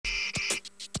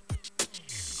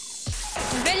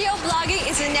vlogging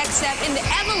is the next step in the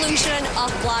evolution of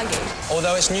vlogging.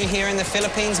 Although it's new here in the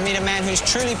Philippines, meet a man who's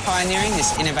truly pioneering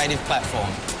this innovative platform.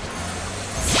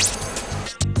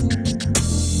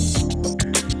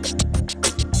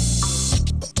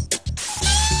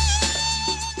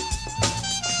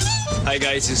 Hi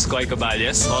guys, this is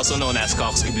Caballes, also known as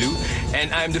CokskiBlue,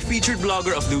 and I'm the featured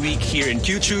blogger of the week here in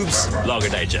Qtube's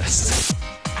Blogger Digest.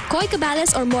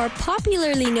 Caballes, or more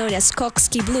popularly known as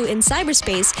CokskiBlue in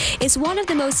cyberspace, is one of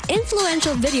the most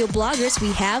influential video bloggers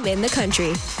we have in the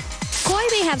country. Coy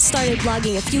may have started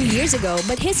blogging a few years ago,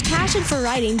 but his passion for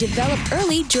writing developed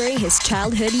early during his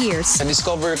childhood years.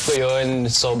 Na-discover ko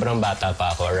yun, sobrang bata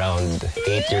pa ako, around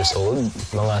 8 years old.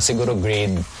 Mga siguro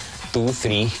grade 2,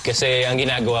 3. Kasi ang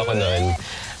ginagawa ko noon,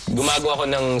 gumagawa ko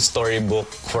ng storybook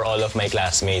for all of my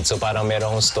classmates. So parang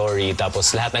meron akong story,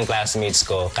 tapos lahat ng classmates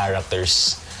ko,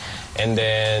 characters. And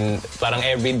then, parang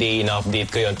everyday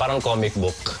na-update ko yun, parang comic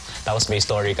book. Tapos may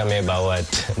story kami bawat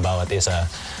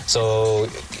isa. So,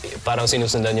 parang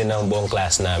sinusundan yun ng buong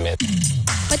class namin.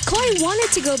 But Coy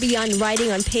wanted to go beyond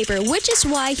writing on paper, which is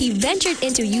why he ventured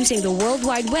into using the World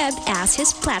Wide Web as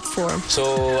his platform.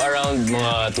 So, around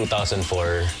mga 2004,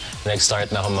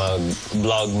 nag-start na ako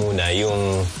mag-blog muna,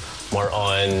 yung more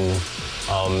on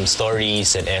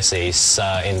stories and essays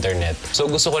sa internet. So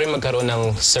gusto ko rin magkaroon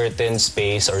ng certain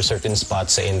space or certain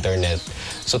spots sa internet.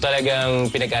 So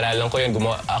talagang pinag-aralan ko yun.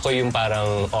 Ako yung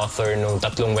parang author ng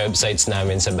 3 websites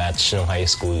namin sa batch ng high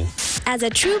school. As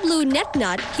a true blue net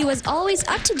nut, he was always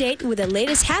up to date with the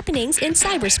latest happenings in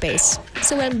cyberspace.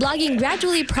 So when blogging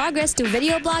gradually progressed to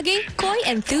video blogging, Coy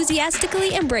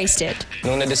enthusiastically embraced it.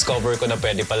 Nung na-discover ko na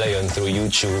pwede pala yun through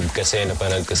YouTube kasi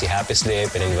napanood ko si Happy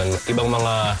Slip and ibang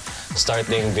mga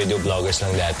starting video bloggers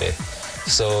lang dati.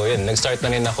 So yun, nag-start na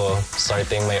rin ako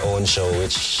starting my own show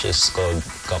which is called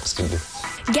CokskiBlue.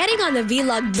 Getting on the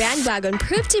vlog bandwagon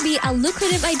proved to be a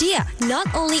lucrative idea. Not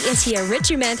only is he a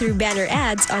richer man through banner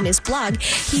ads on his blog,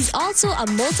 he's also a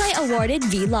multi-awarded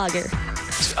vlogger.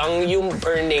 Yung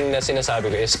earning na sinasabi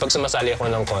ko is pag sumasali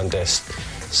ako ng contest.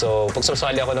 So, pag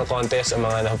sumasali ako ng contest, ang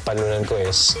mga napanunan ko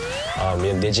is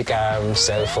yung digicam,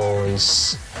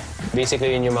 cellphones.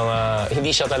 Basically, yun yung mga,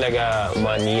 hindi siya talaga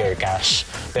money or cash,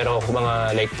 pero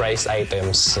mga like prize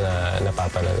items na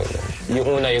napapanood. Yung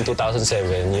una, yung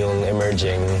 2007, yung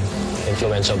emerging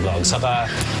influential blog. Saka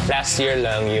last year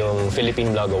lang yung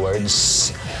Philippine Blog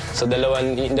Awards. So dalawa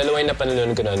yung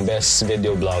napanood ko nun, best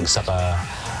video blog, saka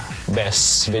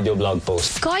best video blog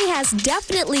post. Coy has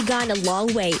definitely gone a long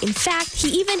way. In fact,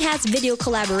 he even has video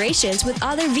collaborations with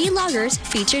other vloggers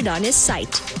featured on his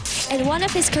site. And one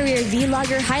of his career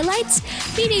vlogger highlights,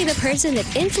 meeting the person that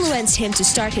influenced him to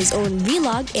start his own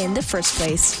vlog in the first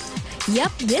place.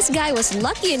 Yep, this guy was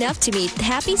lucky enough to meet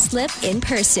Happy Slip in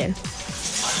person.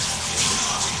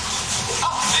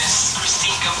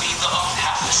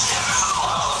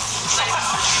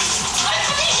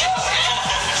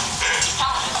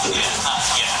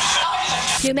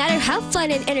 No matter how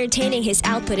fun and entertaining his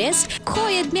output is,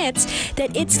 Coy admits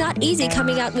that it's not easy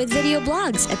coming out with video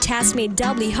blogs, a task made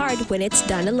doubly hard when it's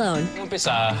done alone.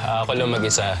 Umpisa, ako lang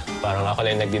mag-isa. Parang ako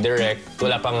lang nagdi-direct,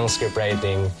 wala pang script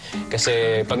writing.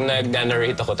 Kasi pag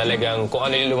nag-narrate ako, talagang kung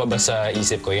ano yung lumabas sa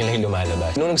isip ko, yun yung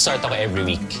lumalabas. Nung nag-start ako every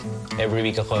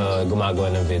week ako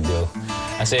gumagawa ng video.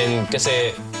 As in,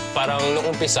 kasi parang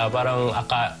nung umpisa, parang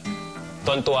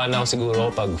tontuwa na ako siguro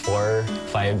pag 4,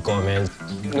 5 comments.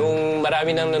 Nung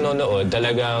marami nang nanonood,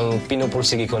 talagang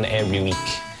pinupursige ko na every week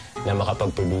na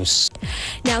makapag-produce.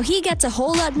 Now he gets a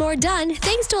whole lot more done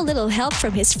thanks to a little help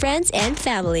from his friends and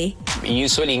family.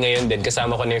 Usually ngayon din,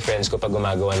 kasama ko na yung friends ko pag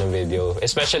gumagawa ng video.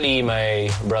 Especially my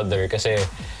brother kasi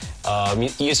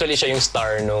usually siya yung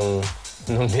star nung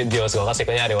videos ko. Kasi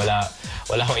kunyari wala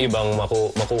akong ibang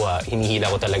makuha,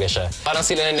 hinihila ko talaga siya. Parang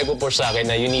sila na nagpo-push sa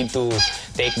akin na you need to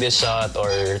take this shot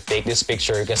or take this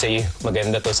picture kasi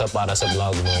maganda to para sa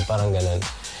vlog mo. Parang ganun.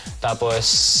 Tapos,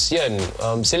 yun,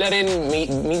 sila rin,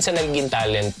 minsan nagiging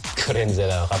talent ko rin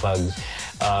sila kapag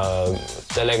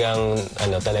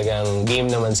talagang game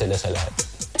naman sila sa lahat.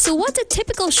 So what's a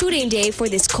typical shooting day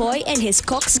for this Coy and his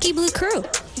CokskiBlue crew?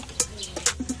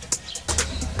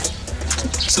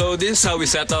 So this is how we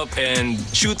set up and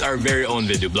shoot our very own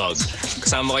video blog.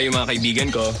 Kasama ko yung mga kaibigan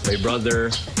ko, my brother,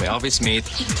 my office mate,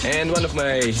 and one of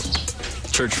my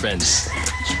church friends.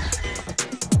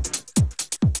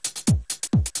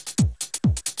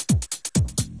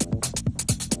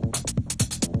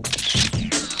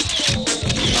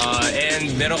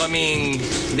 And meron kaming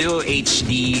little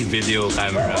HD video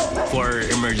camera for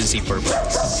emergency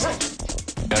purposes.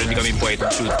 Meron din kami point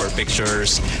and shoot for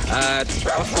pictures. At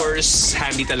of course,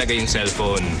 handy talaga yung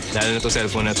cellphone. Lalo na to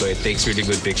cellphone na to, it takes really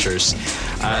good pictures.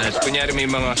 At kunyari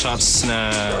may mga shots na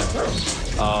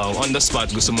on the spot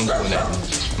gusto mong kunan,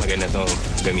 maganda to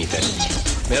gamitin.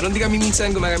 Meron din kami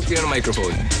minsan gumagamit ng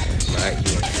microphone.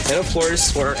 And of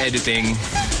course, for editing,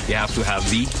 you have to have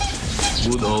the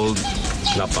good old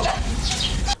laptop.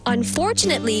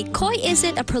 Unfortunately, Koy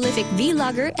isn't a prolific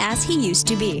vlogger as he used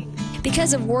to be.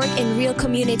 Because of work and real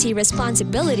community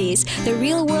responsibilities, the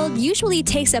real world usually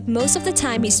takes up most of the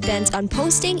time he spends on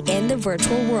posting in the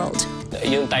virtual world.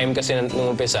 Yung time kasi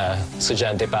nung umpisa,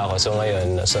 estudyante pa ako. So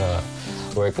ngayon, nasa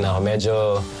work na ako. Medyo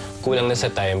kulang na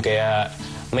sa time. Kaya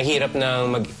mahirap na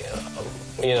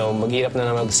maghirap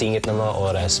na magsingit ng mga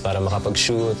oras para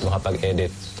makapag-shoot, makapag-edit.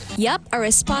 Yup, a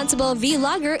responsible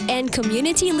vlogger and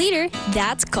community leader,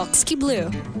 that's CokskiBlue.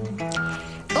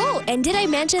 Oh, and did I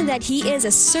mention that he is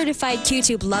a certified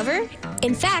Qtube lover?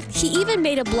 In fact, he even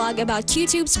made a blog about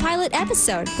Qtube's pilot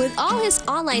episode. With all his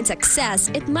online success,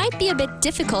 it might be a bit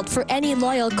difficult for any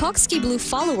loyal CokskiBlue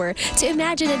follower to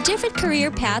imagine a different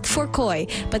career path for Koy,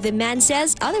 but the man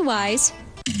says otherwise.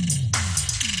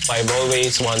 I've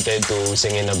always wanted to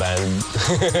sing in a band.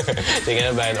 Sing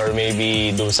in a band or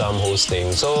maybe do some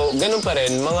hosting. So, ganun pa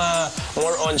rin. Mga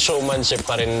more on showmanship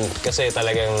pa rin. Kasi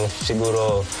talagang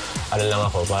siguro, ano lang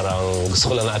ako, parang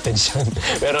gusto ko lang na attention.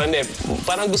 Pero hindi,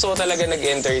 parang gusto ko talaga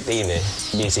nag-entertain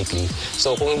basically.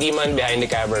 So, kung hindi man behind the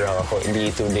camera ako, kung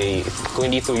hindi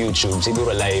through YouTube,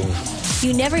 siguro live.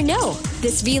 You never know.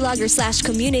 This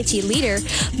vlogger/community leader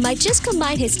might just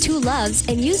combine his two loves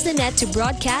and use the net to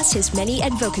broadcast his many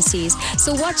advocacies.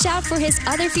 So watch out for his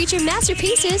other future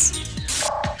masterpieces.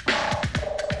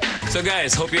 So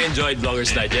guys, hope you enjoyed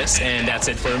Vloggers Digest, and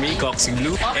that's it for me,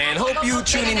 CokskiBlue, and hope you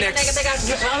tune in next...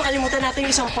 Teka, nakalimutan natin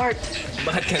yung isang part.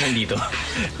 Bakit ka nandito?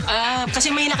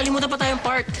 Kasi may nakalimutan pa tayong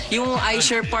part. Yung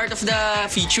iShare part of the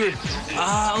feature.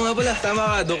 Oo nga pala, tama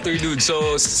ka, Dr. Dude.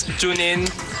 So, tune in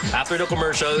after the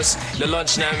commercials.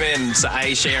 The-launch namin sa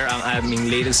iShare ang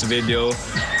aming latest video,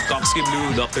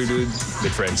 CokskiBlue, Dr. Dude,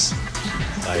 with friends.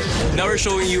 Now we're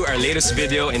showing you our latest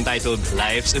video entitled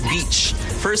Life's a Beach.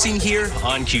 First seen here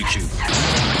on Qtube.